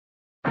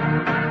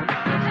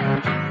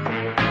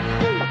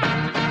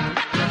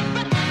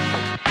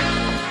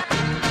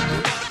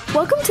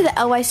Welcome to the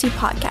LYC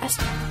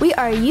podcast. We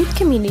are a youth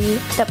community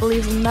that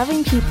believes in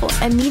loving people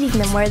and meeting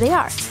them where they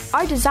are.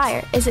 Our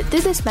desire is that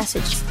through this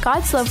message,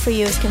 God's love for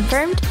you is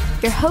confirmed,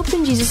 your hope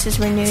in Jesus is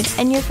renewed,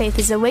 and your faith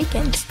is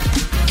awakened.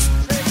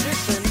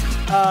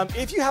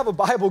 If you have a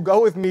Bible,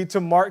 go with me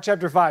to Mark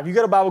chapter 5. You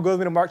got a Bible, go with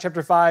me to Mark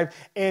chapter 5.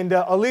 And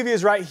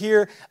Olivia's right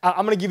here.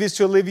 I'm going to give these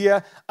to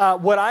Olivia.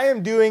 What I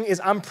am doing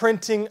is I'm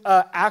printing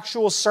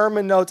actual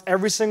sermon notes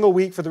every single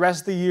week for the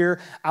rest of the year.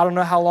 I don't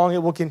know how long it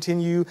will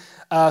continue,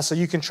 so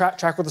you can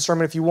track with the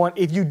sermon if you want.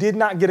 If you did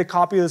not get a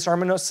copy of the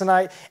sermon notes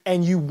tonight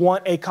and you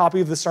want a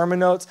copy of the sermon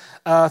notes,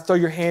 throw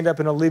your hand up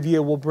and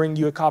Olivia will bring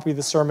you a copy of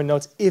the sermon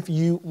notes if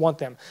you want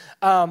them.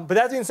 But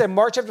that being said,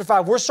 Mark chapter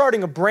 5, we're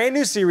starting a brand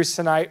new series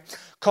tonight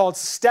called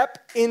Stepping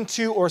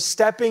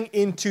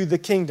into the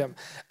Kingdom.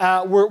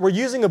 We're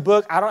using a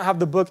book. I don't have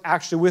the book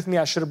actually with me.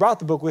 I should have brought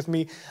the book with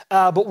me.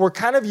 But we're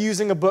kind of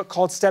using a book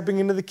called Stepping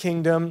into the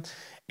Kingdom.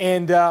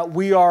 And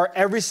we are,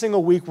 every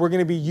single week, we're going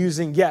to be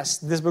using, yes,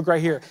 this book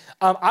right here.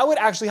 I would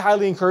actually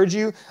highly encourage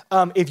you,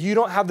 if you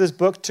don't have this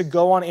book, to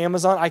go on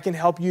Amazon. I can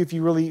help you if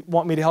you really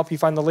want me to help you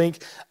find the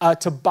link,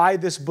 to buy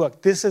this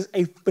book. This is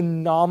a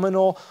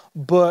phenomenal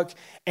book,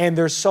 and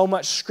there's so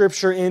much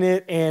scripture in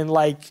it and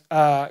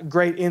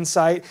great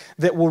insight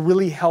that will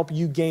really help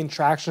you gain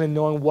traction in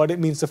knowing what it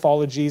means to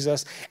follow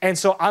Jesus. And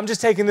so I'm just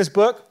taking this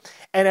book,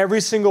 and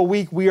every single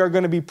week, we are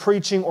going to be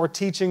preaching or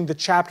teaching the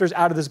chapters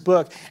out of this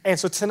book. And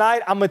so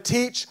tonight, I'm going to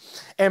teach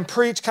and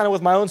preach kind of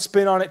with my own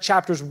spin on it,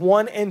 chapters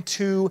 1 and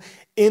 2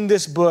 in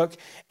this book.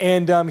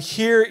 And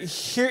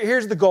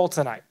here's the goal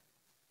tonight.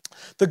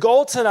 The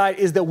goal tonight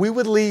is that we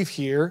would leave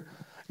here,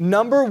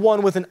 number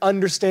one, with an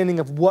understanding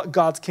of what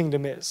God's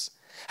kingdom is.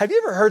 Have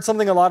you ever heard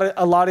something a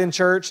lot in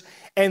church,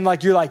 and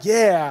you're like,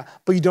 yeah,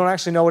 but you don't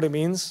actually know what it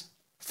means?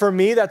 For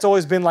me, that's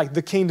always been like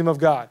the kingdom of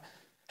God.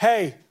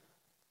 Hey,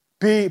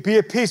 be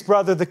at peace,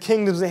 brother. The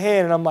kingdom's at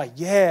hand. And I'm like,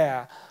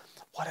 yeah.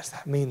 What does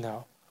that mean,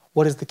 though?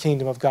 What is the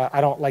kingdom of God?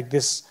 I don't like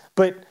this.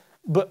 But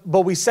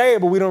we say it,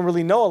 but we don't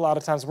really know a lot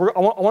of times. I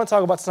want to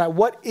talk about tonight,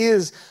 what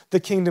is the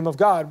kingdom of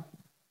God?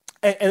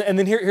 And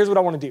then here's what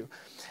I want to do.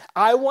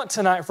 I want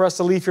tonight for us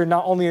to leave here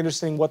not only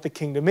understanding what the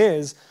kingdom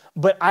is,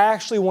 but I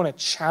actually want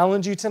to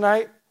challenge you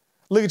tonight.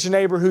 Look at your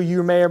neighbor who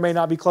you may or may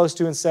not be close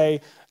to and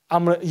say,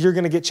 you're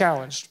going to get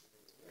challenged.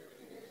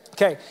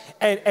 Okay.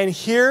 And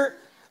here,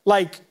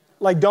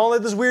 don't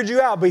let this weird you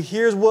out, but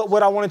here's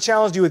what I want to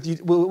challenge you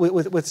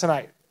with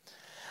tonight.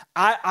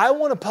 I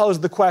want to pose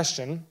the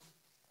question,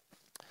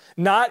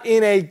 not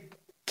in a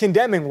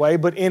condemning way,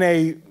 but in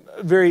a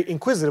very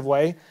inquisitive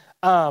way.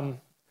 Are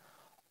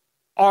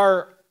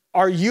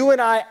you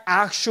and I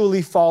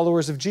actually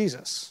followers of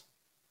Jesus?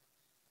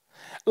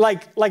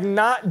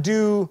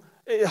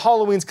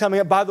 Halloween's coming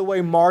up. By the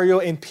way, Mario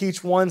and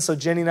Peach won, so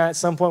Jenny and I at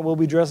some point will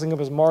be dressing up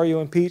as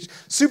Mario and Peach.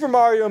 Super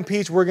Mario and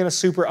Peach, we're going to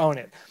super own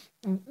it.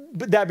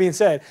 But that being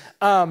said,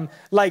 I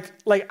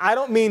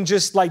don't mean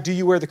just do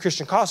you wear the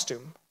Christian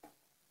costume?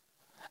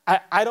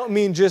 I don't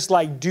mean just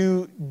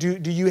do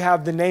you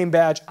have the name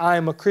badge, I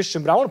am a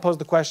Christian? But I want to pose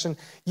the question,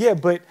 yeah,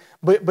 but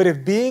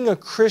if being a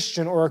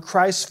Christian or a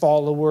Christ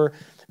follower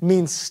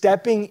means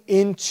stepping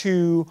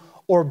into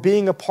or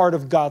being a part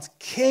of God's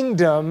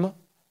kingdom,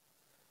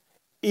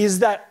 is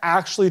that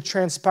actually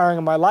transpiring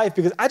in my life?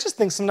 Because I just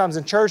think sometimes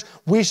in church,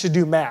 we should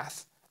do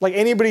math.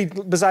 Anybody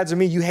besides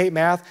me, you hate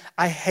math?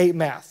 I hate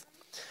math.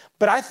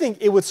 But I think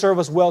it would serve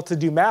us well to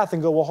do math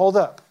and go, well, hold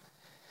up.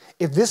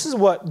 If this is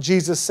what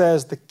Jesus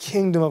says the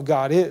kingdom of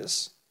God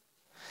is,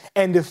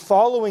 and if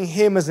following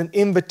him is an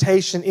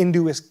invitation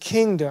into his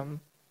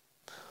kingdom,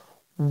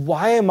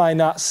 why am I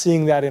not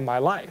seeing that in my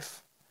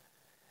life?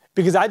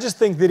 Because I just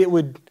think that it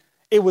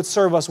would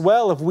serve us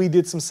well if we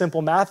did some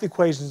simple math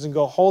equations and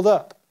go, hold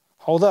up.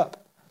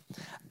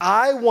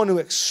 I want to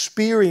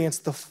experience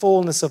the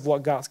fullness of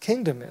what God's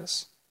kingdom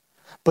is.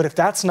 But if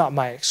that's not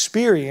my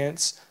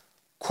experience,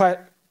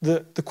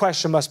 the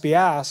question must be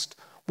asked,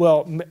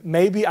 well,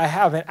 maybe I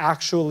haven't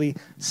actually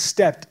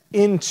stepped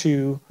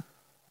into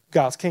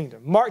God's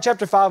kingdom. Mark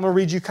chapter 5, I'm going to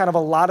read you kind of a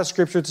lot of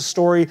scripture. It's a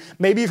story.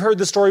 Maybe you've heard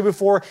the story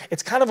before.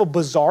 It's kind of a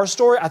bizarre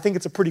story. I think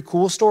it's a pretty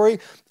cool story.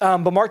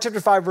 But Mark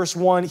chapter 5, verse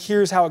 1,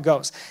 here's how it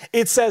goes.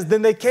 It says,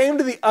 then they came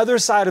to the other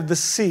side of the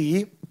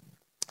sea,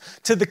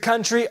 to the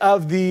country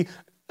of the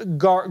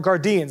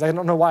Gadarenes. I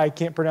don't know why I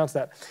can't pronounce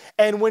that.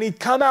 And when he'd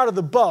come out of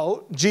the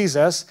boat,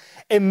 Jesus,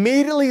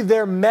 immediately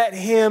there met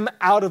him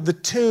out of the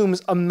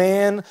tombs a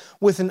man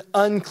with an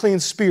unclean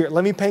spirit.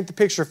 Let me paint the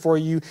picture for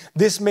you.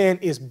 This man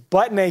is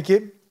butt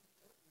naked.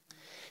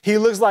 He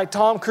looks like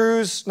Tom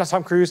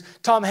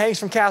Hanks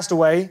from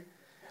Castaway.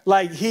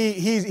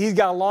 He's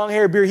got a long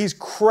hair, beard. He's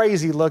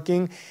crazy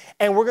looking.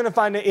 And we're going to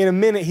find out in a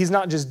minute, he's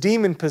not just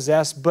demon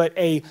possessed, but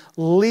a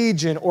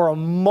legion or a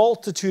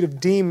multitude of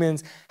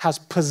demons has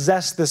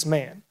possessed this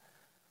man.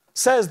 It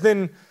says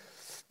then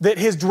that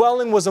his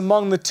dwelling was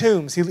among the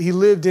tombs. He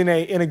lived in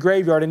a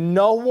graveyard, and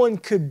no one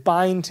could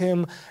bind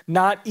him,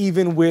 not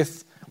even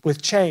with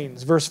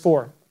chains. Verse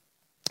 4.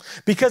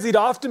 because he'd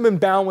often been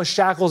bound with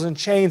shackles and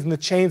chains, and the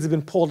chains had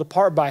been pulled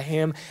apart by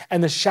him,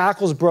 and the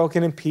shackles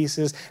broken in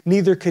pieces.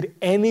 Neither could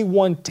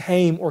anyone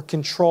tame or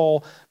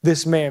control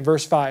this man.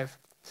 Verse 5.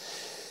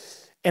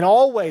 And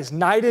always,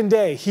 night and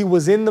day, he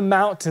was in the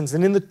mountains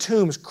and in the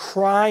tombs,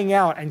 crying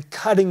out and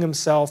cutting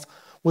himself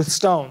with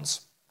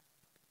stones.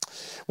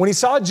 When he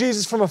saw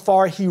Jesus from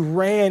afar, he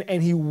ran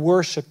and he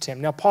worshiped him.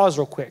 Now pause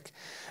real quick.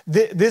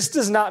 This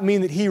does not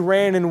mean that he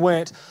ran and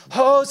went,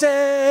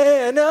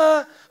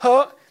 Hosanna,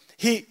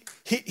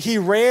 He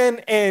ran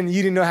and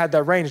you didn't know how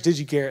that range, did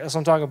you, Garrett? That's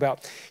what I'm talking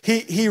about.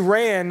 He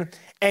ran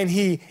and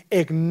he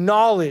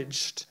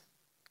acknowledged,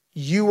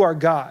 you are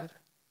God.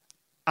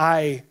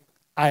 I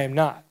am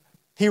not.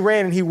 He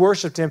ran and he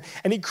worshiped him,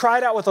 and he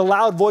cried out with a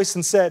loud voice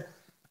and said,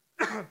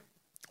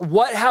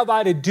 what have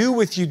I to do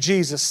with you,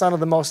 Jesus, Son of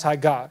the Most High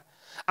God?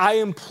 I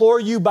implore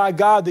you by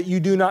God that you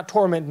do not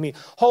torment me.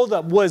 Hold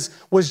up, was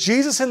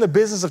Jesus in the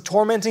business of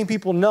tormenting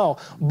people? No,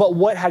 but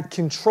what had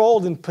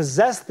controlled and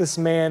possessed this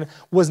man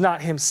was not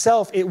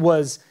himself, it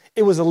was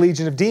a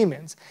legion of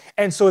demons.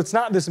 And so it's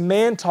not this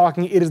man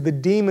talking, it is the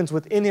demons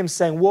within him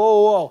saying,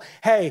 whoa,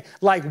 hey,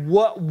 like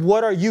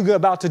what are you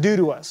about to do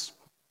to us?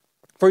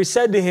 For he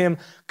said to him,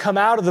 come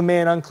out of the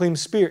man, unclean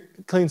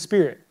clean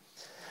spirit.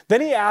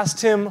 Then he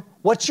asked him,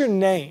 what's your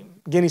name?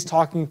 Again, he's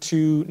talking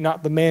to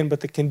not the man,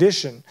 but the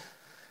condition.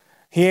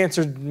 He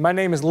answered, my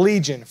name is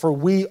Legion, for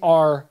we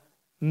are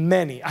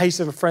many. I used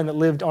to have a friend that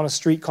lived on a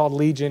street called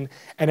Legion,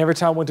 and every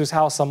time I went to his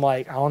house, I'm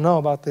like, I don't know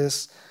about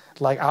this.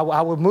 Like,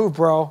 I would move,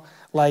 bro.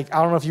 Like,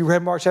 I don't know if you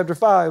read Mark chapter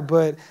 5,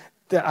 but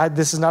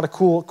this is not a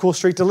cool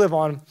street to live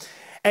on.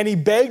 And he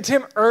begged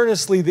him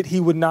earnestly that he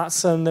would not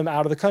send them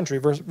out of the country.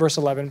 Verse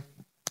 11.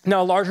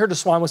 Now a large herd of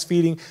swine was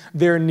feeding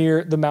there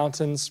near the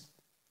mountains.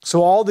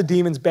 So all the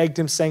demons begged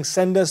him, saying,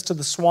 send us to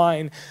the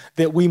swine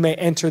that we may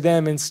enter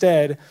them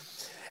instead.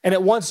 And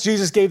at once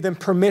Jesus gave them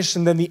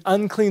permission. Then the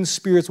unclean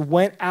spirits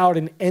went out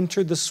and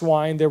entered the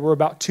swine. There were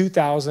about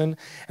 2,000.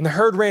 And the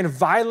herd ran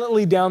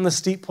violently down the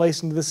steep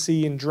place into the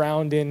sea and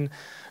drowned in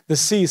the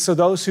sea. So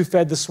those who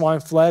fed the swine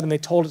fled, and they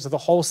told it to the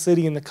whole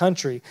city and the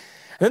country.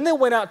 And then they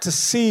went out to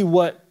see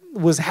what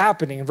was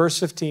happening. In verse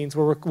 15 is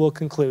where we'll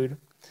conclude.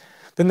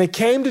 Then they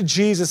came to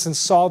Jesus and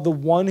saw the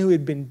one who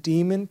had been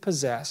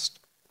demon-possessed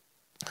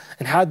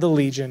and had the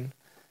legion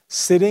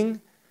sitting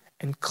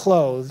and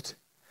clothed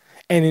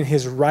and in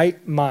his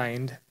right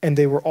mind, and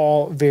they were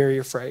all very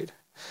afraid.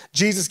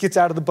 Jesus gets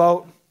out of the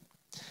boat,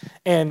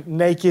 and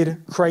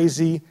naked,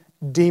 crazy,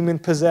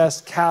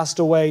 demon-possessed,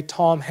 castaway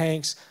Tom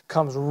Hanks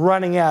comes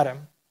running at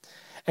him.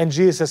 And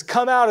Jesus says,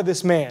 come out of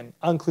this man,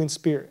 unclean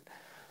spirit.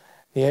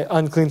 The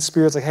unclean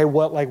spirit's like, hey,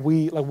 what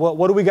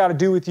do we got to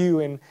do with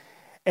you?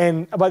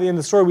 And by the end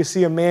of the story, we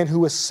see a man who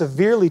was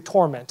severely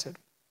tormented.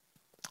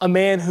 A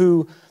man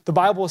who the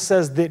Bible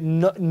says that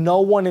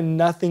no one and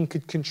nothing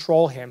could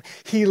control him.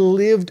 He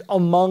lived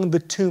among the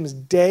tombs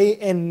day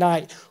and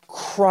night,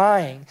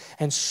 crying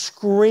and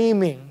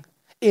screaming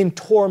in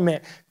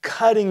torment,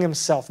 cutting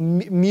himself,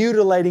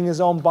 mutilating his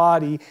own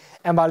body.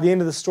 And by the end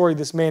of the story,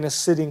 this man is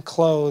sitting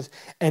clothed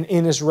and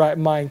in his right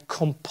mind,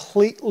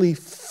 completely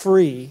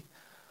free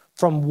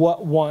from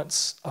what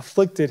once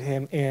afflicted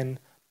him and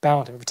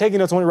bound him. If you're taking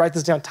notes, I want to write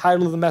this down.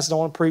 Title of the message I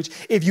want to preach.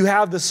 If you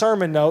have the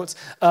sermon notes,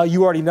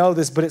 you already know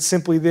this, but it's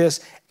simply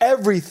this.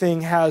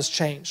 Everything has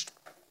changed.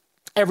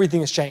 Everything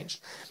has changed.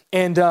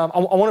 And I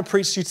want to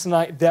preach to you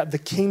tonight that the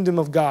kingdom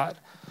of God,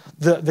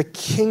 the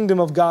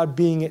kingdom of God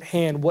being at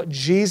hand, what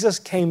Jesus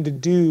came to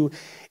do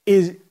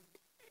is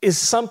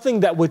something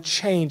that would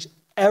change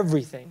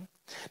everything.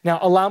 Now,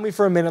 allow me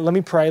for a minute. Let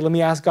me pray. Let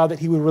me ask God that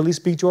he would really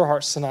speak to our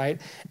hearts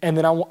tonight. And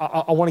then I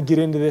want to get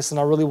into this, and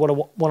I really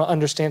want to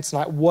understand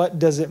tonight, what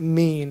does it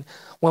mean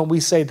when we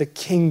say the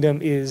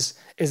kingdom is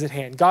at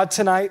hand? God,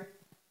 tonight,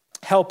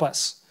 help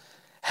us.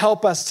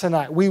 Help us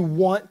tonight. We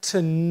want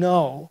to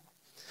know.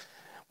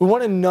 We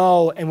want to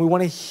know, and we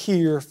want to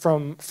hear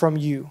from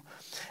you.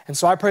 And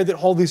so I pray that,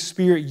 Holy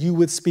Spirit, you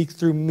would speak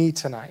through me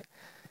tonight.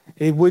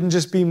 It wouldn't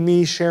just be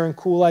me sharing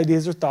cool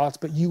ideas or thoughts,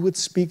 but you would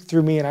speak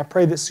through me. And I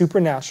pray that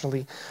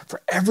supernaturally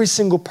for every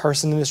single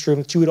person in this room,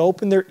 that you would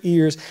open their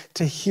ears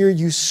to hear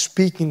you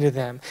speaking to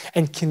them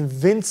and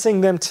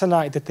convincing them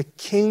tonight that the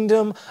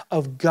kingdom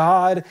of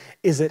God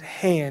is at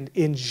hand.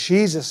 In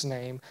Jesus'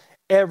 name,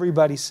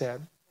 everybody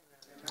said,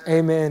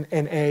 amen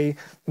and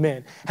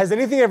amen. Has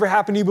anything ever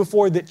happened to you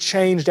before that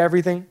changed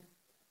everything?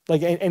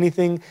 Like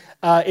anything?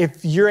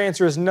 If your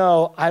answer is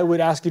no, I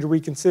would ask you to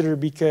reconsider,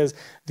 because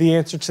the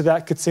answer to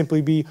that could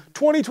simply be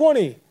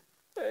 2020,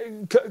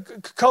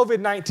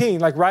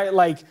 COVID-19, right?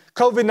 Like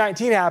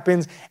COVID-19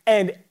 happens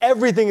and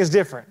everything is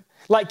different.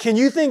 Like, can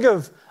you think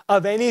of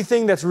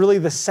anything that's really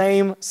the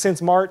same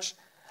since March?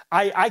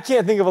 I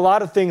can't think of a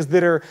lot of things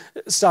that are,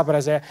 stop it,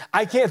 Isaiah.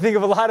 I can't think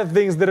of a lot of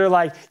things that are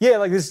like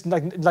this,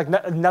 like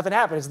nothing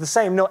happened. It's the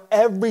same. No,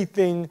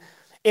 everything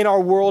in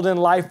our world and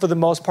life, for the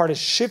most part, has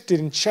shifted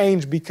and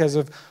changed because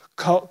of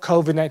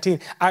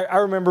COVID-19. I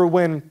remember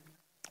when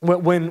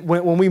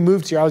we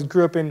moved here, I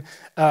grew up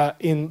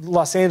in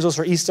Los Angeles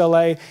or East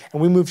LA, and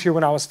we moved here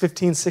when I was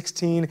 15,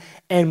 16,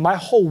 and my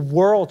whole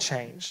world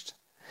changed.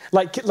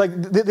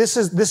 This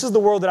is the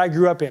world that I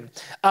grew up in.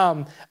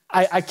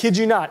 I kid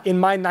you not, in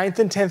my 9th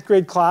and 10th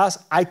grade class,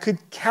 I could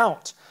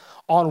count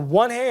on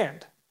one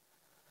hand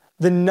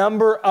the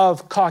number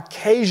of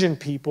Caucasian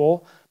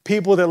people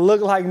that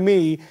looked like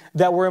me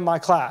that were in my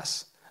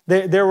class.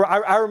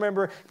 I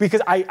remember,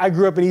 because I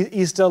grew up in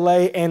East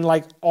LA, and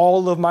like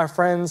all of my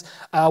friends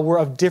were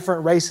of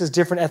different races,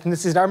 different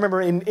ethnicities. And I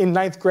remember in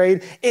 9th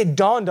grade, it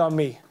dawned on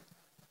me,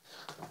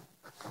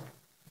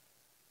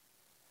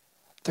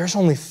 there's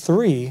only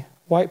 3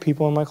 white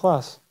people in my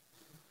class.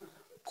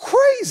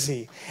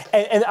 Crazy.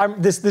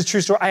 And this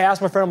true story, I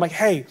asked my friend, I'm like,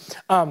 hey,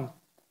 and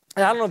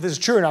I don't know if this is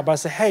true or not, but I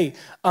said, hey,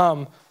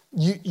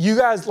 you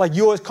guys, like,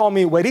 you always call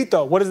me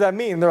güerito. What does that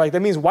mean? And they're like,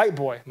 that means white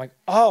boy. I'm like,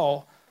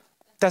 oh,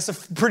 that's a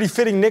pretty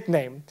fitting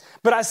nickname.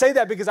 But I say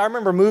that because I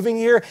remember moving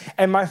here,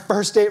 and my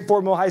first day at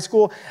Fort Mill High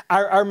School,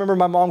 I remember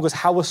my mom goes,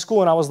 how was school?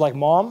 And I was like,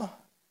 Mom,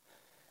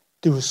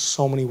 there was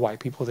so many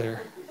white people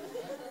there.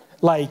 I'm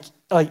like,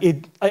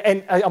 it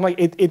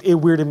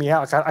weirded me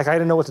out. I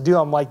didn't know what to do.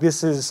 I'm like,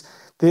 this is,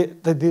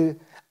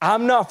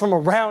 I'm not from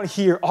around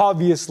here,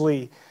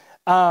 obviously.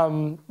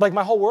 Like,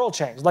 my whole world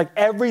changed. Like,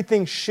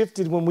 everything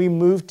shifted when we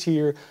moved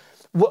here.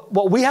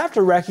 What we have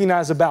to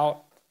recognize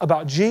about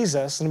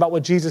Jesus and about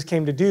what Jesus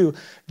came to do,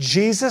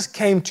 Jesus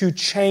came to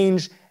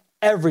change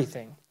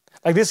everything.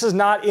 Like, this is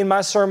not in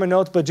my sermon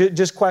notes, but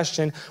just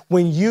question.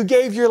 When you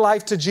gave your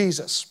life to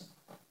Jesus,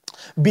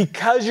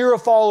 because you're a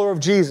follower of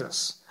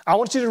Jesus, I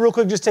want you to real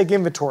quick just take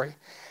inventory.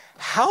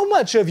 How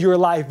much of your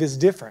life is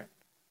different?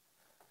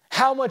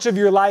 How much of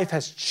your life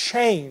has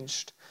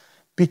changed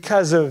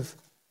because of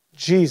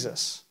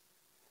Jesus?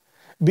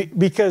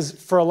 Because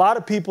for a lot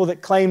of people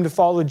that claim to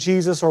follow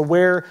Jesus or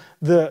wear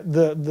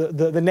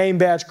the name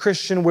badge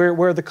Christian,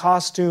 wear the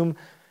costume,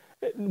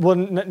 well,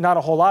 not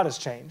a whole lot has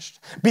changed.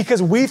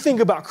 Because we think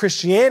about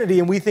Christianity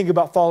and we think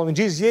about following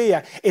Jesus.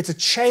 Yeah, it's a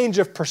change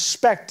of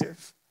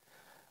perspective.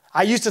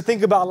 I used to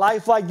think about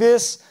life like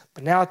this,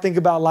 but now I think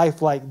about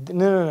life like,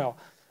 no.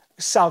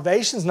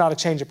 Salvation's not a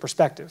change of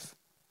perspective.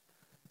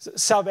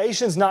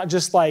 Salvation's not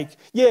just like,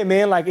 yeah,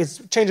 man, like, it's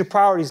a change of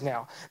priorities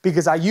now.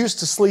 Because I used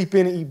to sleep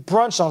in and eat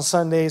brunch on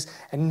Sundays,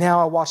 and now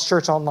I watch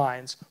church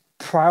online.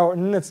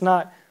 It's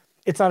not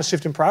a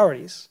shift in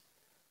priorities.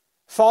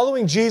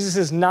 Following Jesus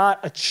is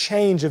not a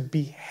change of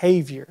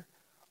behavior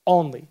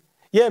only.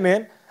 Yeah,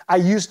 man, I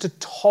used to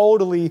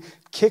totally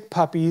kick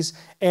puppies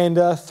and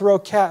throw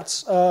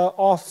cats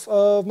off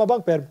of my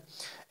bunk bed.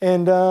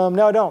 And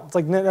now I don't. It's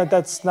like,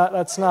 that's not.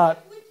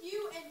 With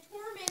you and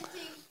tormenting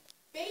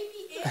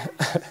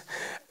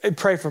baby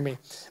Pray for me.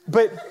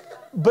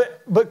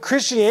 But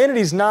Christianity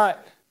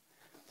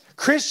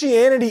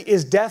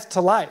is death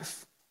to life.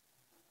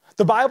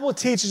 The Bible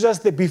teaches us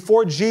that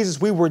before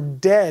Jesus, we were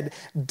dead,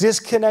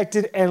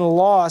 disconnected, and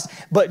lost.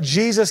 But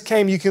Jesus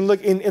came. You can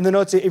look in the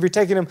notes if you're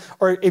taking them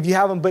or if you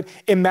have them. But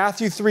in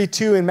Matthew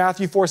 3:2 and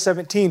Matthew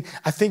 4:17,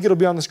 I think it'll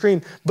be on the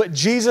screen. But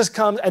Jesus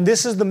comes, and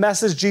this is the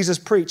message Jesus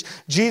preached.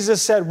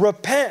 Jesus said,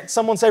 repent.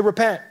 Someone say,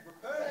 repent.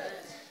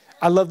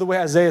 I love the way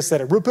Isaiah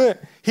said it. Repent.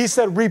 He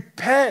said,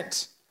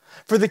 repent,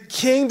 for the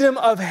kingdom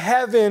of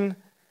heaven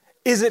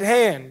is at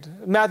hand.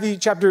 Matthew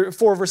chapter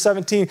 4, verse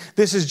 17.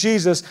 This is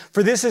Jesus.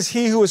 For this is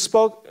he who has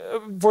spoke,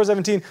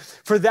 4:17.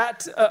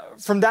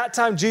 From that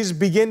time, Jesus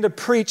began to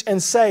preach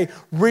and say,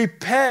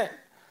 repent,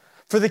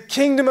 for the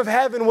kingdom of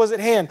heaven was at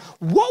hand.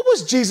 What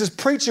was Jesus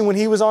preaching when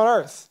he was on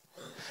earth?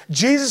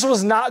 Jesus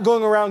was not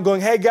going around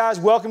going, hey guys,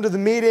 welcome to the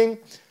meeting.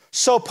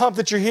 So pumped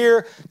that you're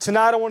here.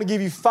 Tonight I want to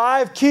give you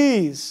 5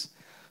 keys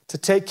to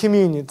take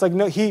communion. It's like,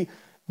 no,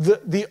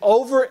 the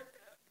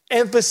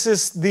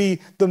overemphasis, the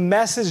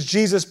message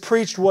Jesus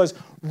preached was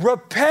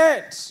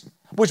repent,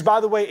 which, by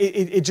the way,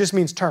 it just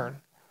means turn.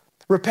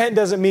 Repent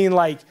doesn't mean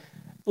like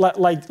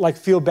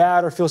feel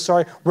bad or feel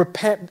sorry.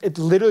 Repent, it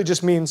literally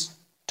just means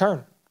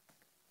turn.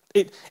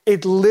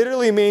 It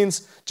literally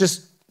means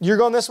just, you're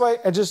going this way,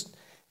 and just,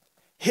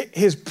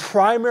 his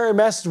primary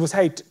message was,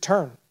 hey,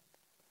 turn.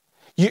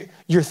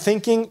 You're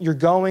thinking, you're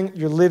going,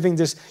 you're living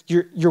this,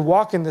 you're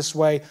walking this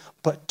way,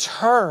 but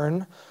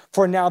turn,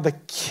 for now the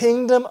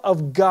kingdom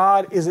of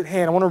God is at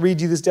hand. I want to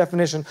read you this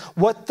definition.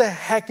 What the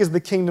heck is the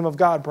kingdom of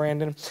God,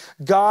 Brandon?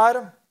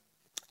 God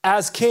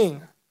as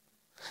king.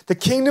 The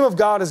kingdom of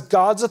God is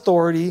God's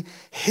authority,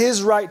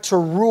 his right to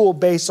rule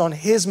based on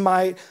his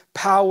might,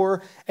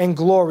 power, and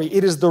glory.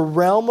 It is the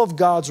realm of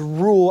God's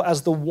rule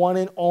as the one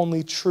and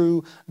only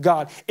true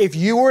God. If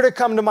you were to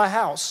come to my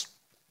house,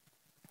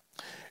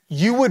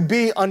 you would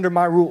be under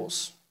my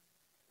rules.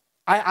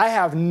 I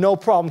have no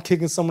problem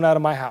kicking someone out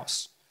of my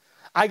house.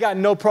 I got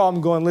no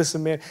problem going,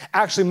 listen, man,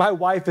 actually my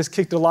wife has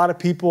kicked a lot of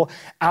people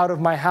out of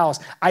my house.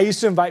 I used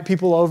to invite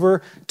people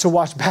over to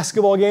watch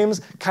basketball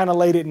games kind of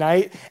late at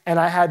night, and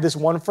I had this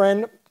one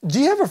friend. Do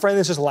you have a friend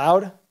that's just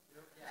loud?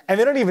 And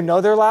they don't even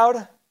know they're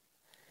loud?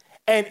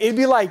 And it'd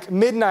be like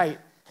midnight,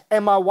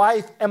 and my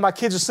wife and my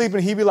kids are sleeping,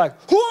 and he'd be like,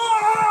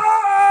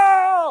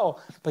 whoa!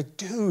 Like,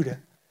 dude,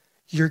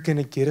 you're going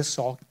to get us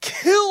all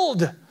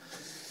killed.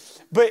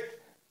 But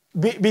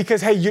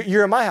because, hey,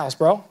 you're in my house,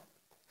 bro.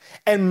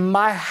 And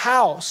my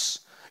house,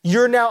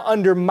 You're now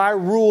under my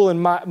rule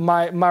and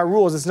my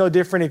rules. It's no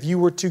different if you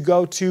were to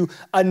go to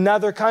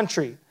another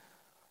country.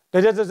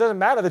 It doesn't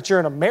matter that you're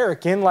an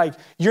American. Like,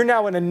 you're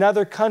now in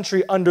another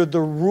country under the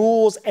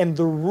rules and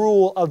the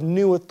rule of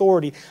new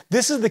authority.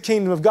 This is the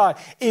kingdom of God.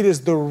 It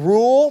is the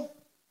rule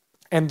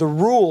and the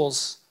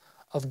rules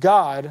of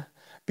God,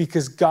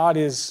 because God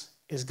is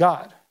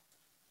God.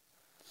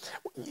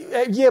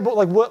 Yeah,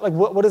 but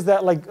what does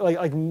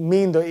that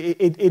mean though?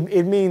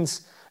 It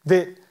means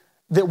that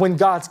when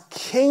God's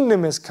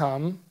kingdom has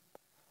come,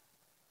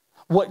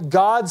 what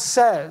God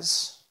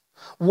says,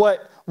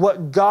 what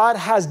God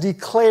has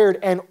declared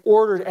and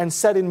ordered and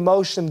set in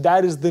motion,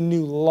 that is the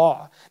new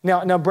law.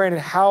 Now, Brandon,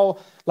 how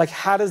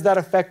does that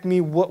affect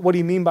me? What do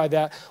you mean by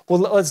that? Well,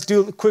 let's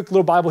do a quick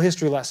little Bible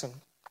history lesson.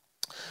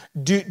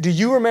 Do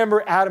you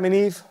remember Adam and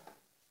Eve?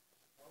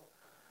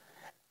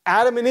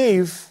 Adam and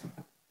Eve,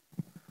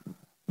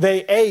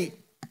 they ate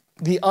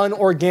the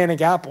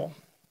unorganic apple.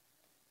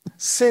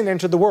 Sin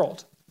entered the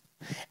world.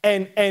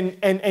 And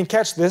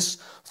catch this,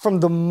 from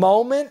the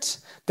moment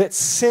that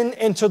sin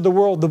entered the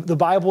world, the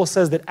Bible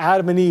says that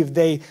Adam and Eve,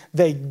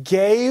 they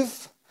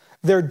gave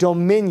their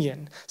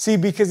dominion. See,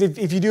 because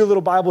if you do a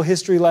little Bible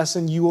history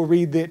lesson, you will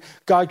read that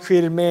God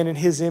created man in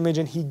his image,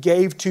 and he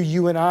gave to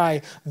you and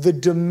I the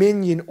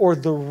dominion or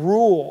the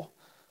rule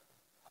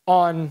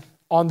on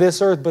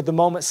this earth. But the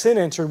moment sin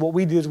entered, what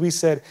we did is we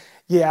said,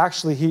 yeah,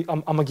 actually,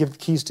 I'm going to give the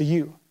keys to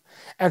you.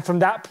 And from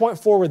that point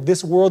forward,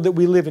 this world that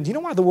we live in, do you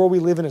know why the world we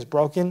live in is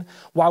broken?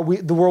 Why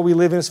the world we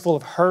live in is full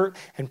of hurt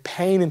and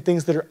pain and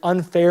things that are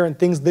unfair and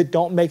things that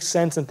don't make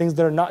sense and things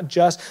that are not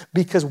just?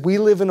 Because we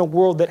live in a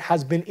world that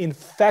has been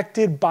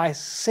infected by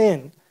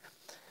sin.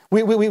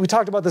 We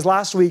talked about this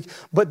last week,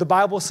 but the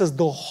Bible says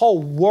the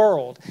whole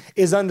world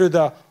is under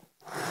the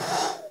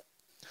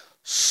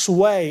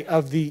sway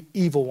of the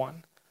evil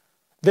one.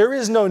 There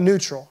is no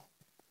neutral.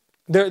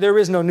 There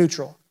is no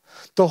neutral.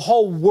 The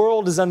whole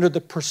world is under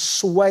the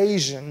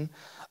persuasion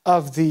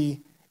of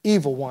the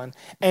evil one.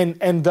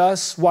 And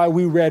thus why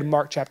we read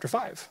Mark chapter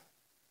 5.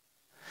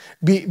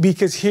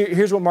 Because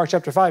here's what Mark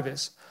chapter 5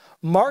 is.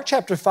 Mark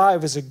chapter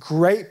 5 is a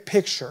great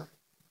picture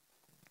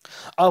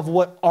of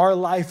what our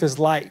life is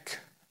like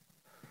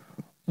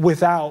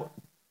without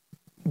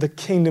the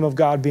kingdom of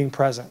God being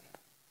present.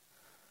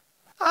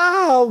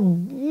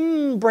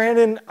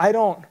 Brandon,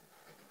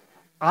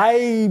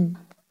 I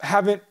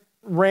haven't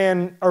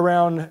ran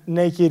around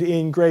naked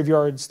in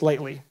graveyards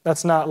lately.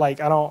 That's not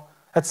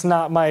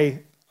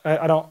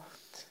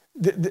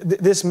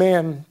this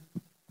man,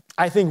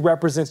 I think,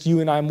 represents you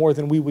and I more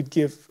than we would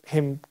give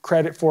him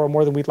credit for, or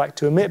more than we'd like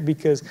to admit,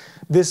 because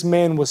this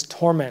man was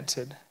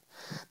tormented.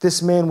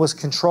 This man was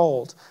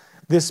controlled.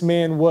 This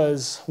man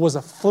was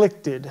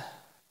afflicted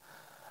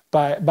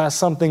by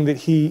something that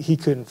he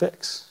couldn't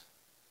fix.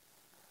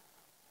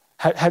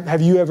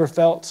 Have you ever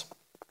felt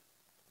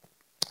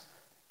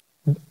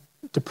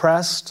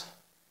depressed?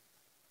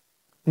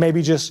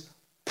 Maybe just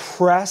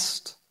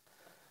pressed?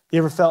 You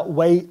ever felt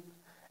weight,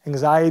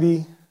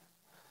 anxiety,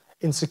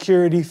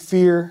 insecurity,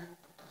 fear?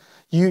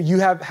 You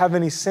have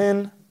any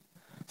sin?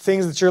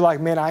 Things that you're like,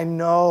 man, I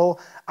know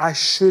I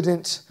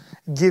shouldn't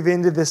give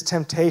into this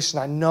temptation.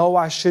 I know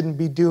I shouldn't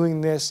be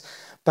doing this,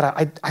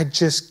 but I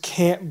just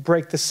can't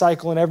break the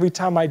cycle. And every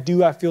time I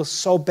do, I feel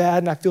so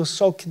bad and I feel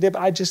so condemned.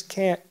 I just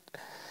can't.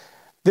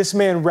 This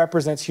man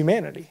represents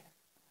humanity.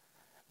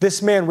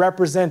 This man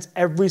represents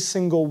every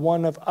single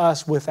one of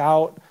us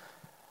without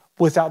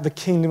the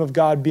kingdom of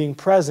God being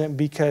present,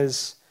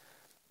 because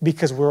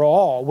we're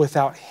all,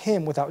 without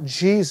him, without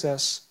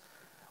Jesus,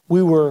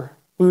 we were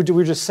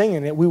just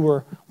singing it.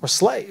 We're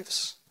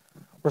slaves.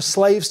 We're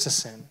slaves to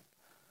sin.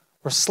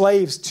 We're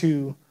slaves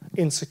to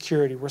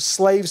insecurity. We're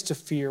slaves to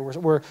fear.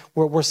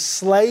 We're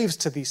slaves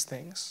to these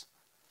things.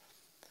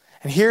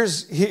 And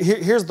here's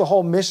the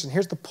whole mission.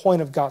 Here's the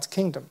point of God's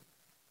kingdom.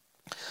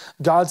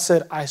 God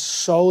said, I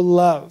so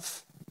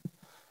love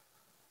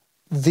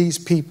these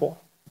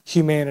people,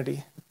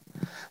 humanity,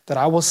 that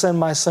I will send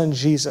my son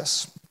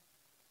Jesus.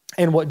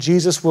 And what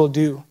Jesus will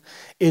do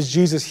is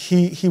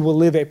he will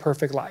live a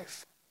perfect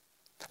life.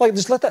 Like,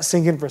 just let that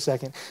sink in for a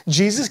second.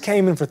 Jesus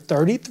came in for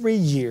 33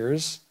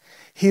 years.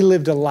 He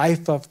lived a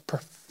life of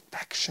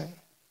perfection.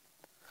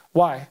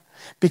 Why?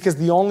 Because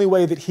the only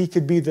way that he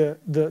could be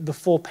the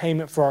full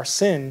payment for our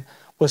sin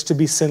was to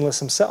be sinless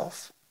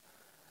himself.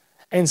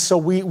 And so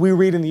we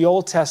read in the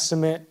Old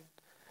Testament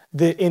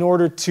that in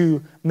order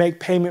to make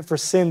payment for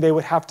sin, they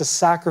would have to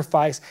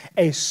sacrifice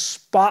a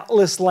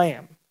spotless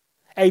lamb.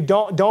 Hey,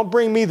 don't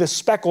bring me the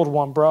speckled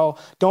one, bro.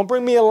 Don't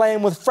bring me a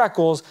lamb with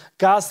freckles.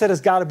 God said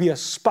it's got to be a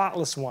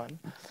spotless one.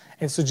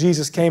 And so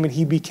Jesus came and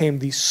he became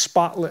the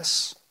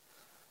spotless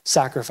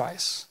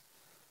sacrifice,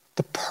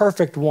 the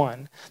perfect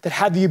one that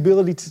had the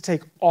ability to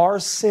take our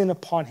sin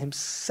upon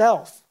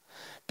himself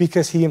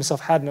because he himself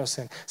had no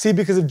sin. See,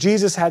 because if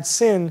Jesus had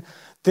sin,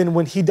 then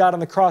when he died on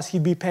the cross,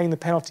 he'd be paying the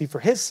penalty for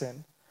his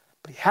sin,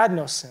 but he had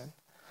no sin.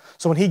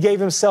 So when he gave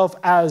himself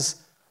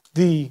as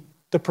the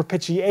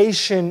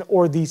propitiation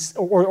or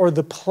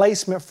the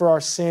placement for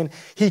our sin,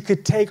 he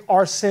could take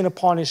our sin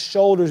upon his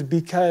shoulders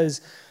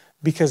because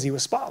because he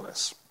was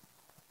spotless.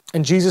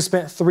 And Jesus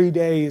spent 3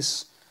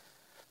 days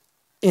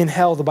in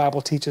hell, the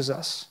Bible teaches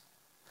us,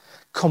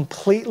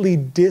 completely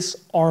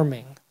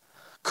disarming,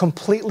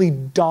 completely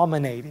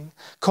dominating,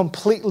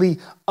 completely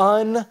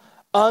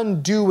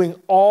undoing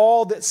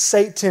all that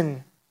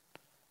Satan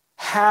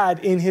had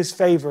in his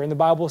favor. And the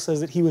Bible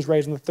says that he was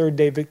raised on the third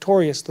day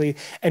victoriously.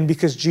 And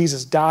because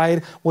Jesus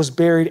died, was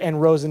buried,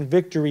 and rose in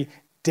victory,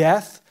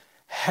 death,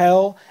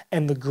 hell,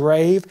 and the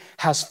grave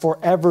has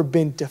forever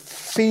been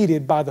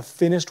defeated by the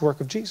finished work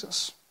of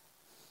Jesus.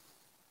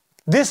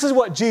 This is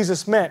what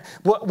Jesus meant.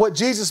 What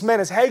Jesus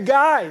meant is, hey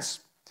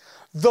guys,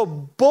 the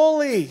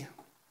bully,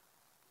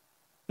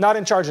 not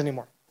in charge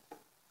anymore.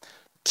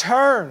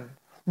 Turn,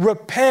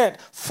 repent,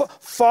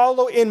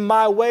 follow in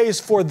my ways,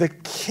 for the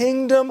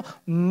kingdom,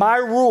 my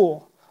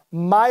rule,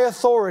 my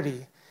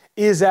authority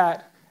is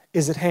at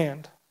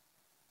hand.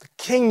 The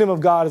kingdom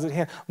of God is at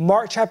hand.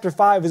 Mark chapter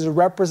 5 is a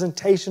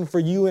representation for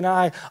you and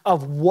I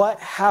of what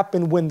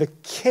happened when the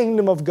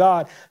kingdom of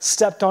God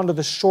stepped onto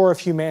the shore of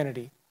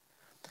humanity.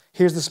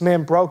 Here's this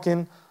man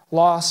broken,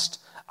 lost.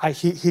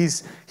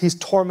 He's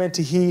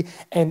tormented.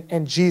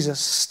 And Jesus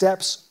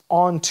steps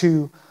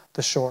onto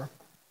the shore.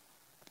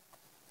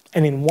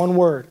 And in one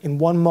word, in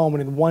one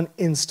moment, in one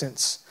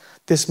instance,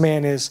 this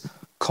man is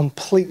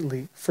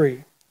completely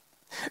free.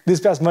 This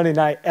past Monday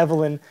night,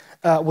 Evelyn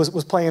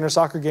was playing in her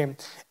soccer game.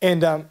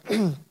 And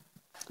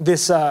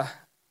this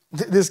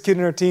kid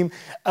in her team,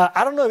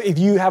 I don't know if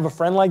you have a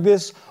friend like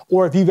this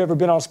or if you've ever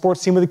been on a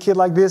sports team with a kid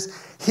like this.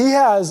 He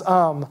has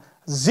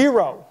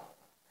zero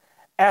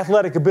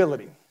athletic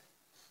ability.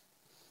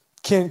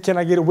 Can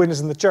I get a witness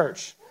in the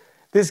church?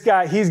 This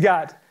guy, he's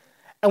got,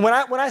 and when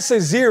I say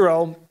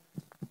zero,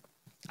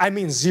 I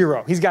mean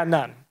zero. He's got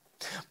none.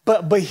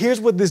 But here's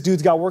what this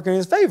dude's got working in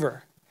his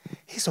favor.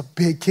 He's a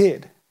big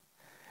kid.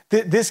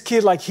 This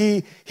kid, like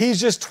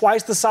he's just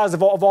twice the size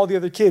of all the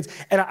other kids.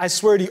 And I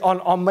swear to you,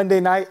 on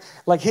Monday night,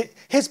 like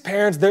his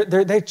parents,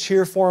 they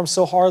cheer for him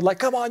so hard, like,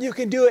 come on, you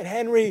can do it,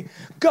 Henry.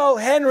 Go,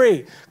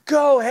 Henry.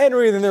 Go,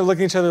 Henry. And then they're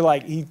looking at each other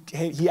like,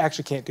 he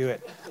actually can't do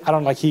it. I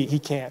don't like, he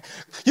can't.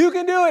 You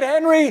can do it,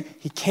 Henry.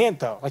 He can't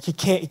though. Like he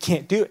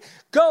can't do it.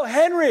 Go,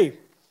 Henry.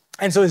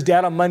 And so his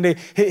dad on Monday,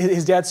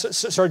 his dad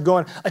started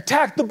going,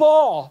 attack the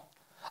ball.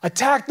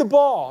 Attack the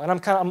ball. And I'm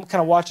kind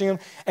of watching him.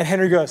 And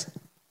Henry goes,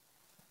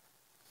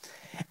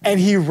 and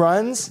he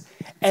runs,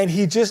 and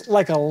he just,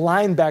 like a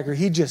linebacker,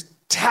 he just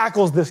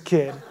tackles this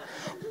kid.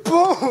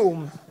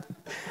 Boom!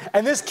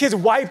 And this kid's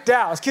wiped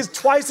out. This kid's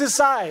twice his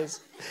size.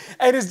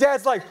 And his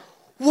dad's like,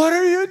 what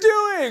are you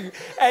doing?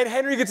 And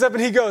Henry gets up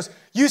and he goes,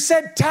 you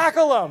said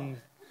tackle him.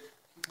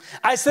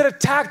 I said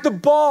attack the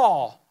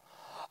ball.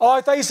 Oh,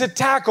 I thought you said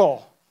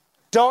tackle.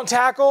 Don't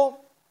tackle?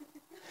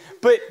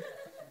 But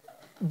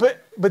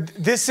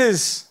this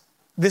is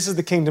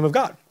the kingdom of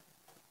God.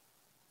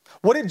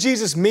 What did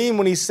Jesus mean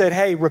when he said,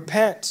 hey,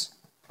 repent,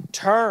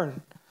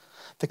 turn?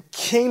 The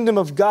kingdom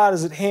of God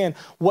is at hand.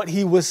 What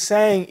he was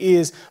saying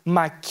is,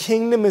 my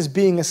kingdom is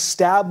being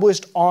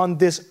established on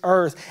this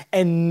earth,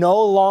 and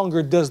no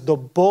longer does the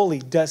bully,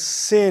 does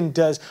sin,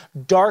 does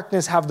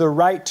darkness have the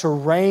right to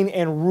reign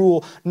and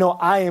rule. No,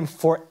 I am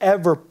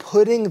forever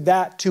putting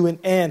that to an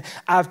end.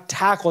 I've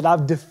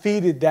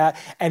defeated that,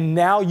 and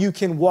now you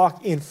can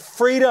walk in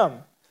freedom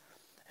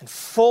and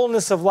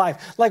fullness of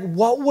life. Like,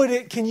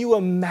 can you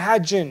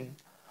imagine?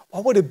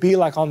 What would it be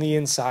like on the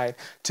inside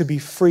to be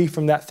free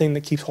from that thing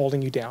that keeps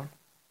holding you down?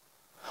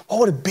 What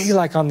would it be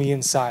like on the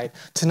inside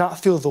to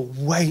not feel the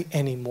weight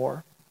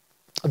anymore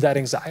of that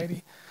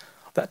anxiety,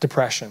 that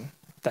depression,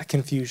 that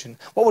confusion?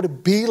 What would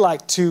it be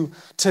like to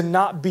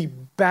not be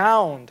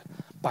bound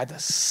by the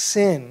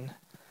sin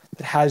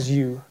that has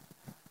you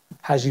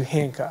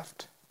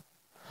handcuffed?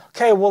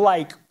 Okay, well,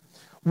 like,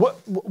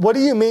 what do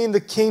you mean the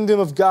kingdom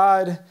of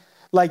God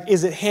like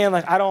is at hand?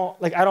 Like I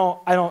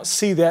don't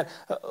see that.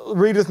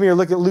 Read with me or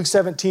look at Luke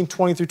 17,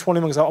 20 through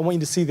 21, because I want you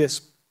to see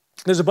this.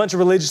 There's a bunch of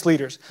religious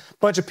leaders, a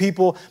bunch of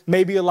people,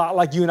 maybe a lot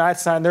like you and I,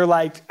 and they're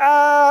like,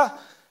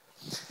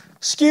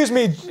 excuse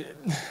me,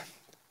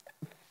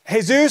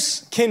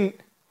 Jesus, can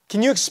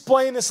you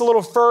explain this a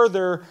little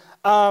further?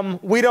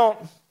 We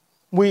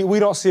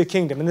don't see a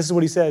kingdom. And this is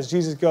what he says.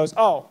 Jesus goes,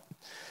 oh.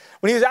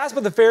 When he was asked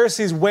by the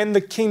Pharisees when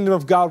the kingdom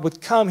of God would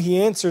come, he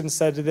answered and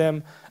said to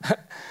them,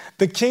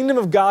 the kingdom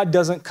of God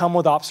doesn't come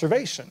with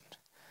observation.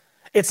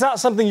 It's not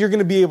something you're going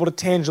to be able to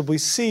tangibly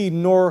see,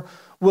 nor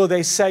will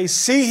they say,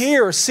 see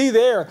here or see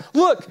there.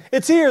 Look,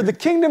 it's here, the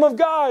kingdom of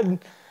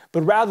God.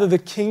 But rather, the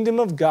kingdom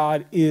of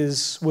God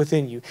is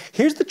within you.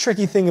 Here's the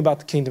tricky thing about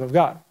the kingdom of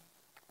God.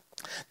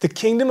 The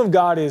kingdom of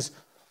God is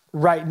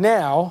right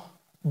now,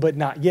 but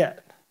not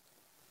yet.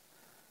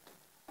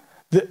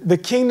 The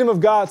kingdom of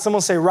God,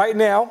 someone say right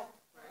now,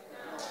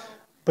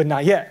 but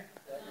not yet.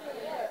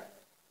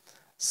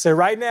 Say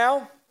right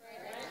now,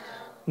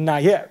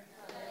 not yet.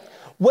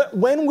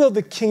 When will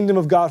the kingdom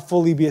of God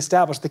fully be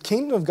established? The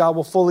kingdom of God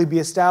will fully be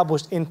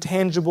established in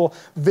tangible,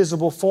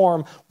 visible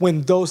form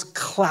when those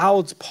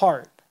clouds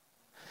part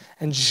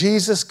and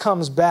Jesus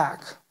comes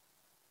back.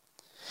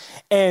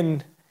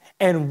 And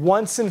and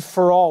once and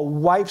for all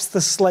wipes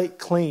the slate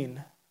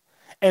clean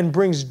and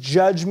brings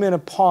judgment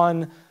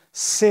upon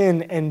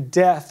sin and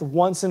death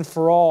once and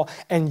for all,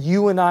 and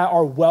you and I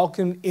are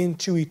welcomed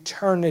into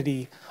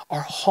eternity,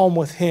 our home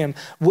with him,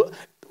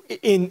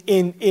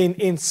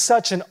 in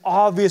such an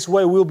obvious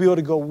way, we'll be able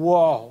to go,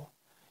 whoa,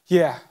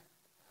 yeah,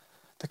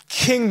 the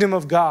kingdom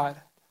of God,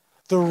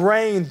 the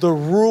reign, the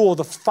rule,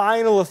 the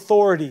final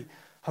authority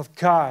of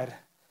God.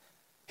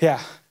 Yeah,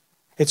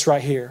 it's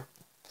right here.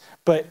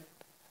 But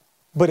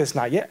it's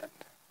not yet.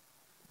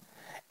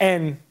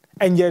 And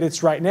yet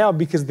it's right now,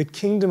 because the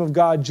kingdom of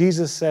God,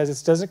 Jesus says,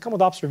 it doesn't come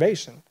with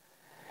observation.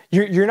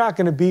 You're not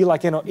going to be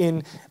like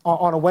on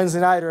a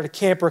Wednesday night or at a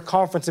camp or a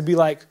conference and be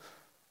like,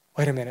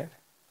 wait a minute,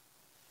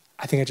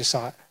 I think I just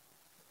saw it.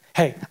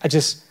 Hey, I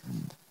just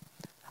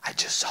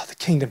saw the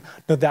kingdom.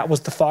 No, that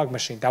was the fog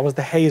machine. That was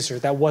the hazer.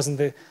 That wasn't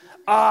the,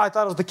 I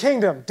thought it was the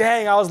kingdom.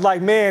 Dang, I was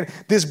like, man,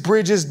 this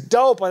bridge is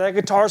dope. Like, that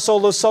guitar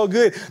solo is so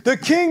good. The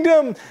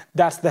kingdom,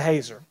 that's the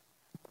hazer.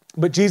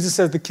 But Jesus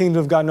says the kingdom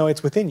of God, no,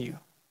 it's within you.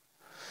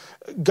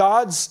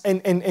 God's,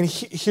 and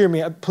hear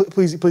me,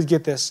 please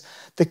get this.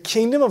 The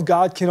kingdom of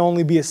God can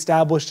only be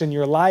established in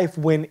your life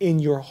when in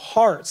your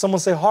heart, someone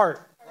say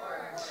heart,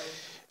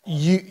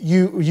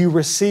 you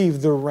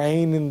receive the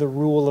reign and the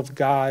rule of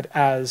God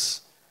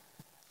as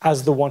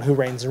the one who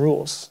reigns and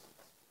rules.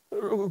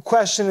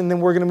 Question, and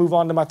then we're going to move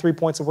on to my 3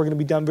 points, and we're going to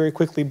be done very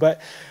quickly.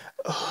 But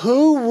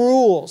who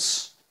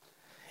rules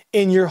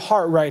in your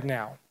heart right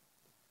now?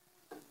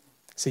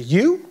 Is it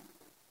you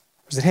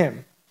or is it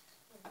him?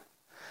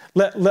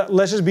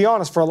 Let's just be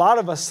honest. For a lot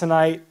of us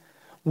tonight,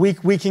 we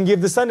can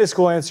give the Sunday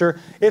school answer.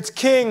 It's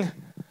King,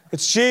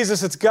 it's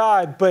Jesus, it's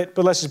God. But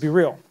let's just be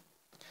real.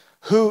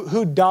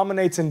 Who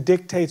dominates and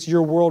dictates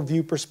your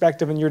worldview,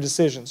 perspective, and your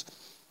decisions?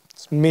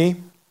 It's me.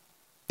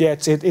 Yeah,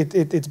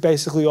 it's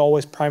basically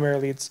always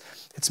primarily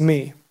it's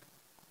me.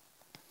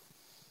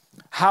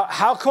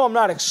 How come I'm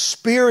not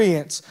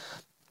experience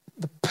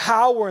the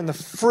power and the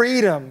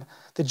freedom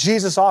that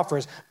Jesus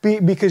offers?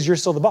 Because you're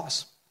still the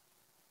boss.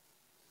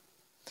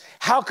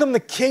 How come the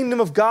kingdom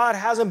of God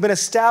hasn't been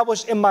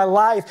established in my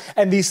life,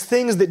 and these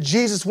things that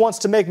Jesus wants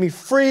to make me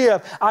free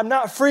of, I'm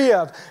not free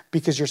of?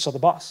 Because you're still the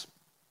boss.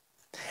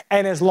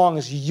 And as long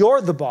as you're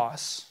the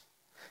boss,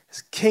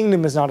 his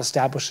kingdom is not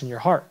established in your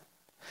heart.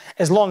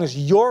 As long as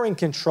you're in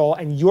control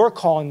and you're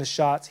calling the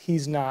shots,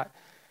 he's not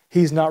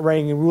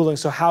reigning and ruling.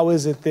 So how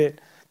is it that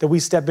we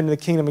step into the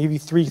kingdom? I'll give you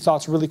 3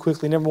 thoughts really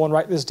quickly. Number 1,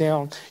 write this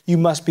down. You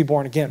must be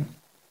born again.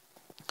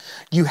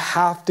 You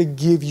have to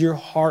give your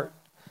heart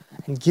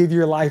and give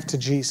your life to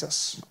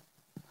Jesus.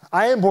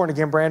 I am born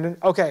again, Brandon.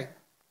 Okay.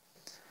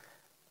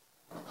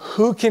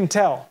 Who can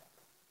tell?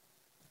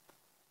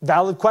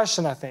 Valid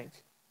question, I think.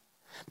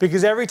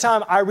 Because every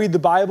time I read the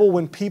Bible,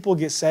 when people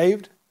get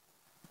saved,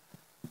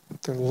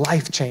 their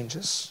life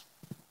changes.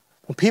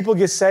 When people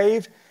get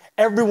saved,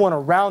 everyone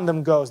around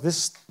them goes,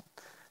 there's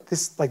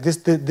a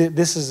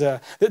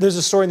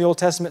story in the Old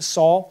Testament,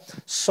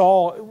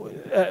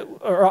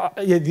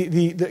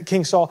 the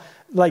King Saul,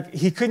 like,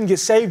 he couldn't get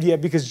saved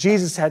yet because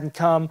Jesus hadn't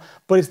come,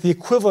 but it's the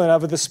equivalent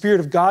of it. The Spirit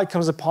of God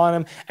comes upon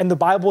him, and the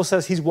Bible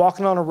says he's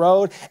walking on a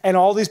road, and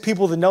all these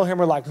people that know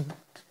him are like,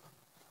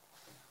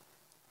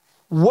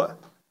 what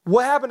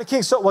happened to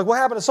King Saul? Like, what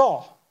happened to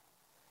Saul?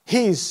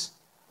 He's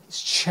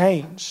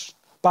changed.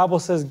 The Bible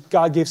says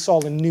God gave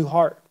Saul a new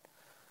heart.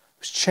 It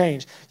was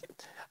changed.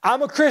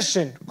 I'm a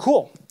Christian.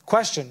 Cool.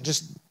 Question.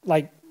 Just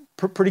like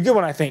pretty good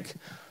one, I think.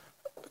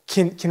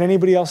 Can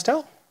anybody else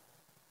tell?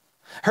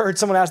 I heard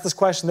someone ask this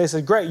question. They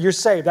said, great, you're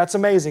saved. That's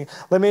amazing.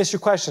 Let me ask you a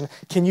question.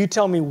 Can you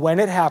tell me when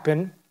it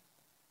happened,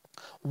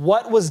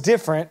 what was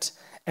different,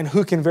 and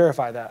who can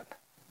verify that?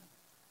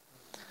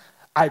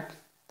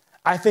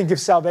 I think if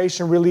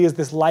salvation really is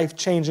this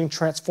life-changing,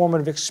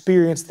 transformative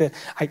experience that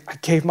I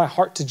gave my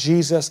heart to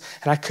Jesus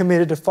and I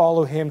committed to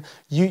follow him,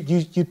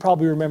 you'd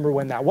probably remember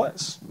when that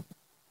was.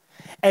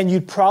 And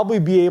you'd probably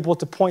be able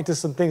to point to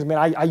some things. Man,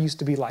 I used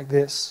to be like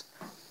this,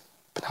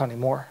 but not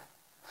anymore.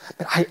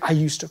 Man, I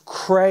used to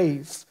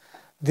crave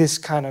this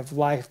kind of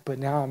life, but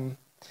now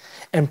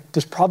and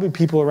there's probably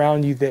people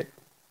around you that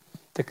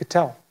could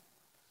tell.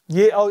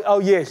 Yeah,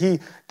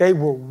 they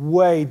were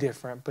way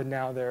different, but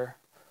now they're.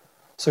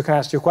 So can I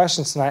ask you a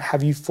question tonight?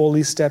 Have you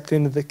fully stepped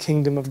into the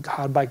kingdom of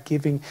God by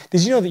giving?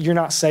 Did you know that you're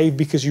not saved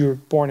because you were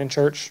born in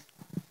church?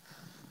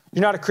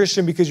 You're not a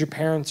Christian because your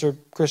parents are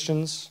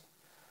Christians.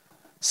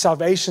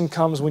 Salvation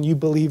comes when you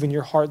believe in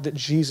your heart that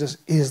Jesus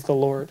is the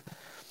Lord.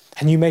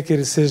 And you make a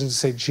decision to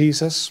say,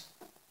 Jesus,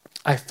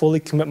 I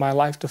fully commit my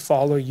life to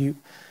follow you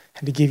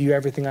and to give you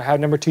everything I have.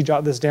 Number 2,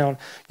 jot this down.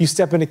 You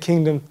step into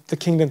the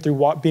kingdom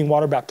through being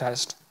water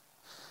baptized.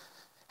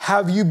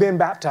 Have you been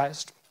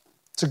baptized?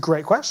 It's a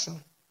great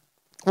question.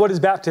 What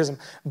is baptism?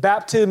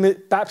 Baptism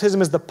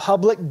is the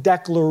public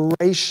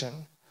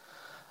declaration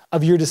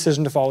of your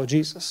decision to follow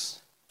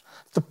Jesus.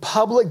 The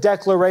public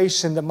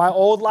declaration that my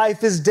old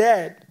life is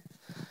dead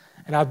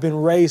and I've been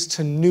raised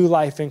to new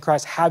life in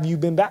Christ. Have you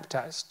been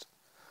baptized?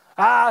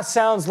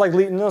 Sounds like,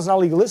 no, it's not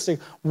legalistic.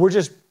 We're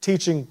just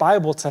teaching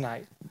Bible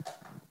tonight.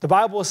 The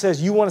Bible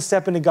says you want to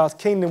step into God's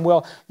kingdom.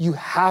 Well, you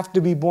have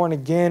to be born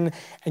again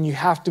and you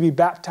have to be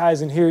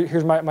baptized. And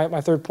here's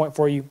my third point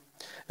for you.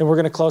 Then we're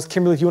going to close.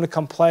 Kimberly, if you want to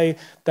come play,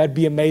 that'd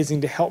be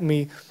amazing to help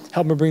me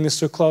bring this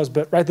to a close.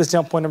 But write this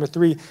down, point number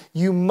 3.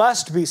 You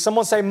must be,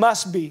 someone say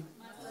must be.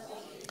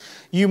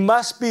 You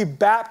must be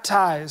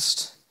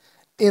baptized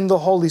in the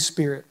Holy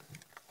Spirit.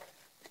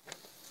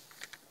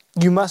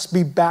 You must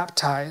be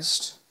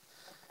baptized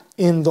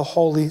in the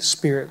Holy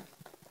Spirit.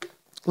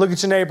 Look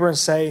at your neighbor and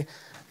say,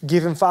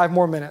 give him 5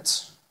 more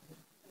minutes.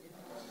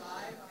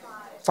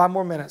 5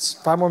 more minutes.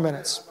 5 more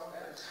minutes.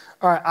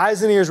 All right,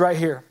 eyes and ears right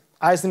here.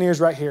 Eyes and ears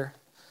right here.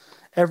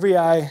 Every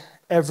eye,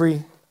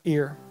 every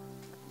ear.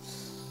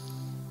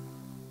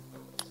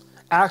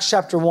 Acts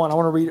chapter 1. I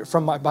want to read it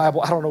from my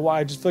Bible. I don't know why.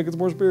 I just feel like it's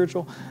more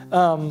spiritual.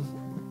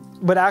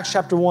 But Acts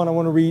chapter 1, I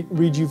want to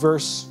read you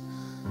verse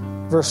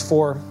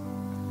 4.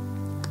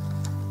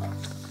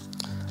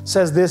 It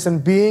says this,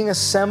 and being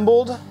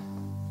assembled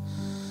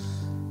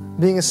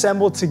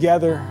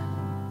together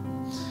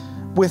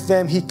with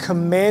them, he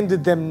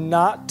commanded them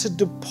not to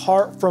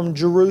depart from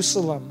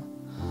Jerusalem,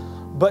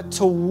 but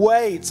to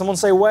wait. Someone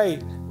say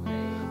wait.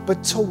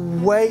 But to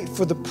wait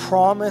for the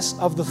promise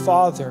of the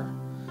Father,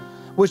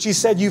 which he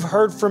said, you've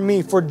heard from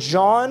me. For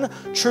John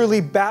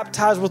truly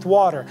baptized with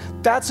water.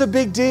 That's a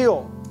big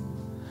deal.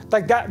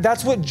 Like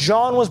that's what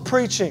John was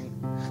preaching.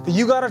 That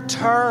you got to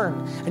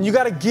turn and you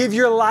got to give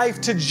your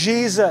life to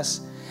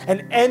Jesus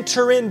and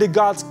enter into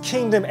God's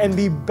kingdom and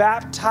be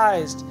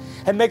baptized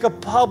and make a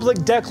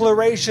public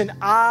declaration.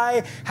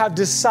 I have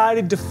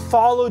decided to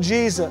follow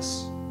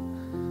Jesus.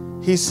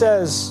 He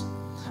says,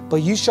 but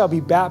you shall be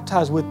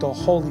baptized with the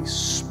Holy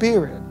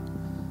Spirit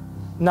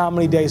not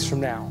many days from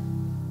now.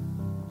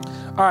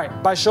 All right,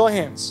 by show of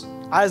hands,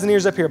 eyes and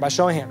ears up here, by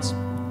show of hands.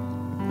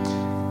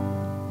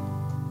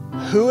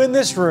 Who in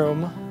this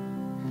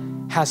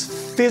room has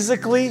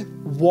physically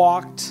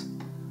walked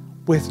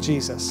with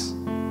Jesus?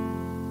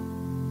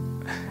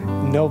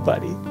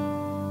 Nobody.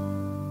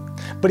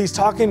 But he's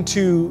talking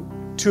to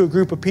a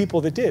group of people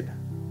that did.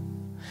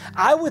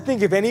 I would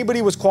think if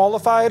anybody was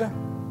qualified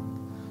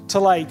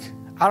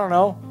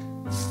to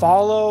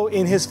follow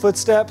in his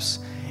footsteps,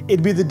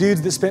 it'd be the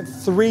dudes that spent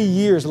 3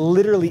 years,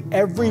 literally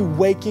every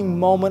waking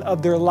moment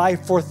of their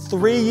life for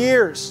 3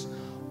 years,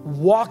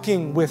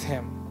 walking with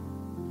him.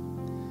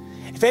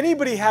 If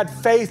anybody had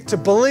faith to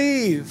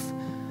believe,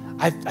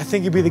 I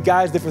think it'd be the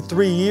guys that for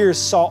 3 years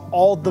saw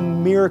all the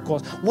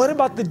miracles. What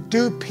about the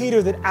dude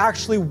Peter that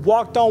actually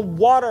walked on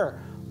water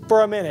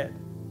for a minute?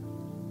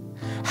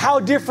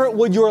 How different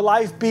would your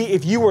life be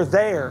if you were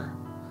there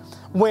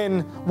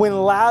when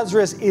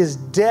Lazarus is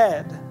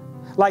dead?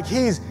 Like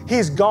he's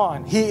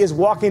gone. He is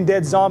walking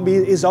dead zombie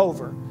is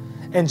over.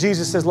 And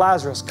Jesus says,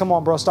 Lazarus, come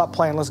on, bro, stop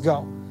playing, let's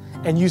go.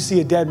 And you see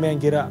a dead man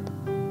get up.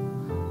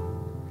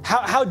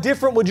 How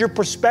different would your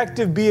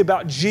perspective be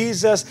about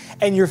Jesus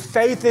and your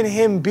faith in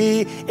him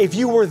be if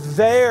you were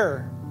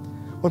there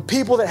when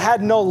people that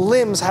had no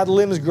limbs had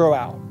limbs grow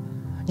out?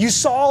 You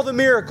saw all the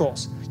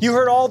miracles. You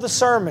heard all the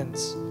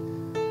sermons.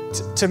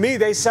 To me,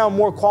 they sound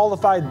more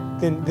qualified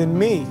than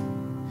me.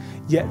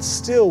 Yet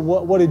still,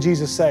 what did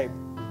Jesus say?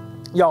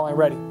 Y'all ain't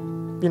ready.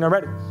 You're not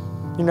ready.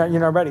 You're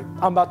not ready.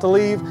 I'm about to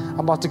leave. I'm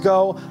about to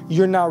go.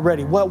 You're not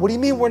ready. What do you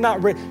mean we're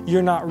not ready?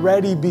 You're not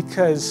ready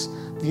because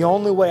the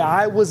only way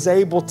I was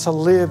able to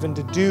live and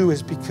to do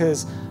is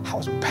because I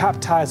was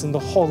baptized in the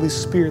Holy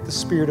Spirit, the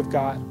Spirit of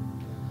God.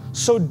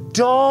 So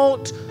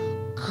don't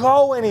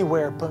go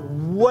anywhere, but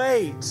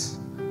wait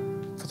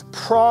for the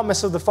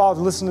promise of the Father.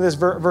 Listen to this,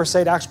 verse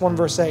 8, Acts 1,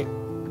 verse 8.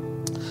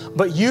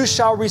 But you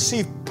shall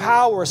receive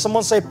power.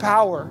 Someone say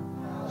power.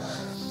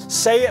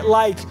 Say it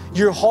like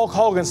you're Hulk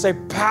Hogan. Say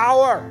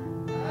power.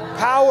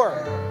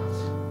 Power.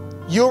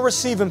 You'll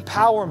receive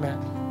empowerment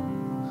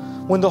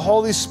when the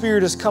Holy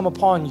Spirit has come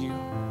upon you.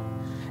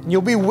 And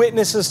you'll be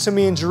witnesses to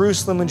me in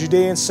Jerusalem and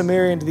Judea and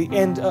Samaria and to the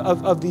end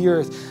of the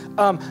earth.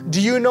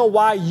 Do you know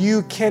why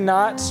you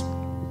cannot,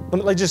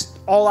 like just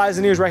all eyes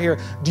and ears right here.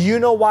 Do you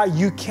know why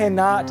you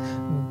cannot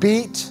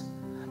beat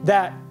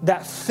that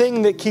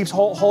thing that keeps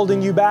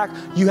holding you back?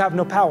 You have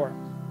no power.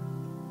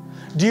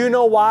 Do you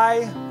know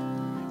why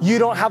you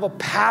don't have a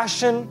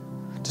passion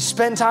to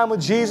spend time with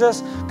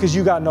Jesus? Because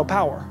you got no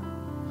power.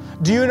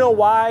 Do you know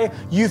why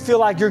you feel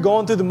like you're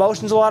going through the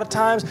motions a lot of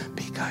times?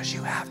 Because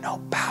you have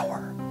no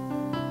power.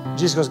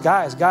 Jesus goes,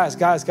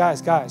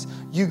 guys,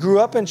 you grew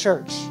up in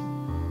church.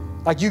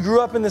 Like you grew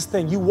up in this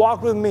thing. You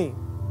walked with me.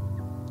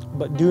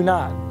 But do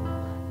not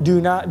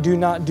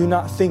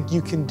think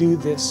you can do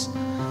this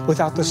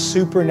without the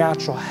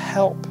supernatural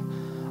help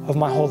of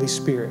my Holy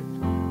Spirit.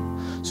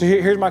 So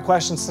here's my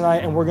questions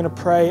tonight, and we're going to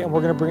pray, and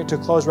we're going to bring it to a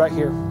close right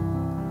here.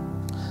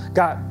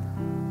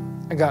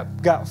 I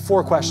got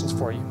 4 questions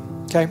for you,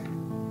 okay?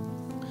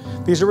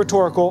 These are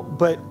rhetorical,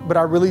 but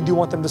I really do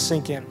want them to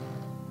sink in.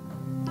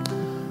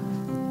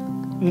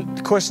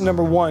 Question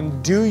number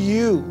 1, do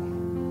you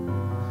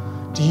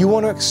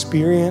want to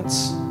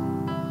experience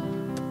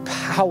the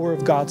power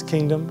of God's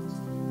kingdom?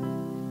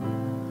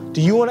 Do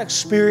you want to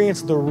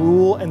experience the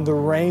rule and the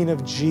reign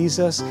of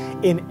Jesus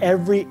in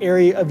every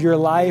area of your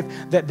life?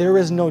 That there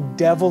is no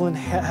devil in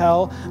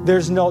hell,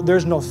 there's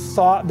no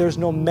thought, there's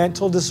no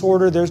mental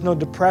disorder, there's no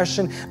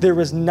depression, there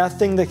is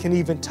nothing that can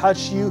even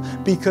touch you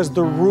because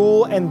the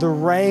rule and the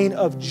reign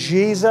of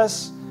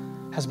Jesus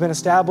has been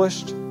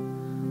established?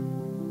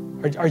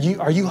 Are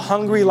you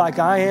hungry like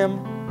I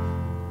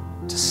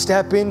am to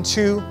step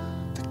into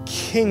the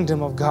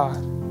kingdom of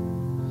God?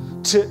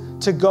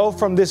 To go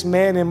from this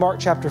man in Mark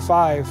chapter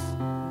 5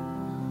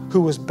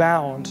 who was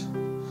bound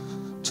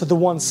to the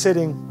one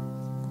sitting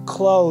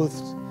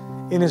clothed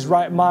in his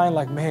right mind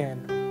like,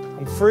 man,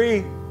 I'm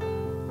free.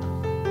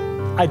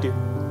 I do.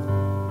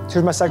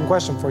 Here's my second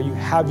question for you.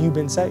 Have you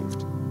been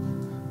saved?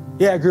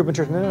 Yeah, I grew up in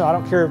church. No, I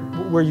don't care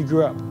where you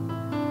grew up.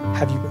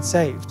 Have you been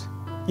saved?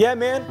 Yeah,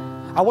 man,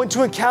 I went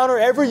to Encounter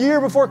every year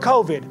before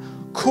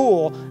COVID.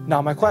 Cool. Now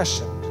my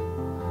question,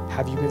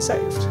 have you been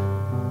saved?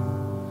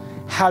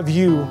 Have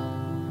you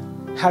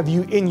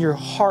in your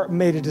heart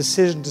made a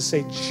decision to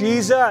say,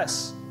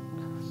 Jesus,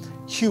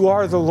 you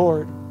are the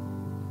Lord,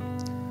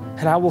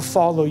 and I will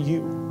follow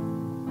you?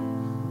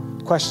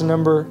 Question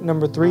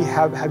number 3,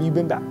 have you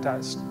been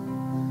baptized?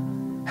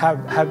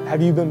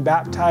 Have you been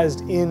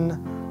baptized in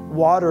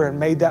water and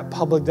made that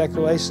public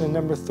declaration? And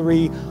number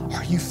 3,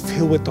 are you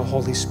filled with the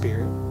Holy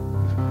Spirit?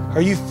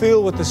 Are you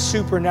filled with the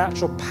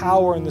supernatural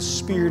power and the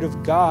Spirit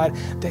of God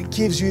that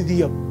gives you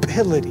the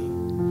ability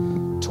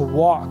to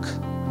walk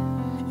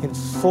in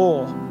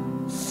full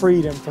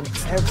freedom from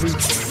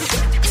everything?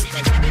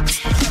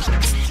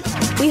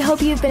 We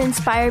hope you've been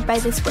inspired by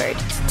this word.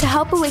 To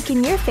help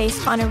awaken your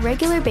faith on a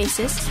regular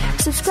basis,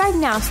 subscribe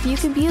now so you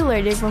can be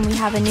alerted when we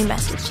have a new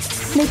message.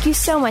 Thank you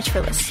so much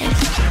for listening.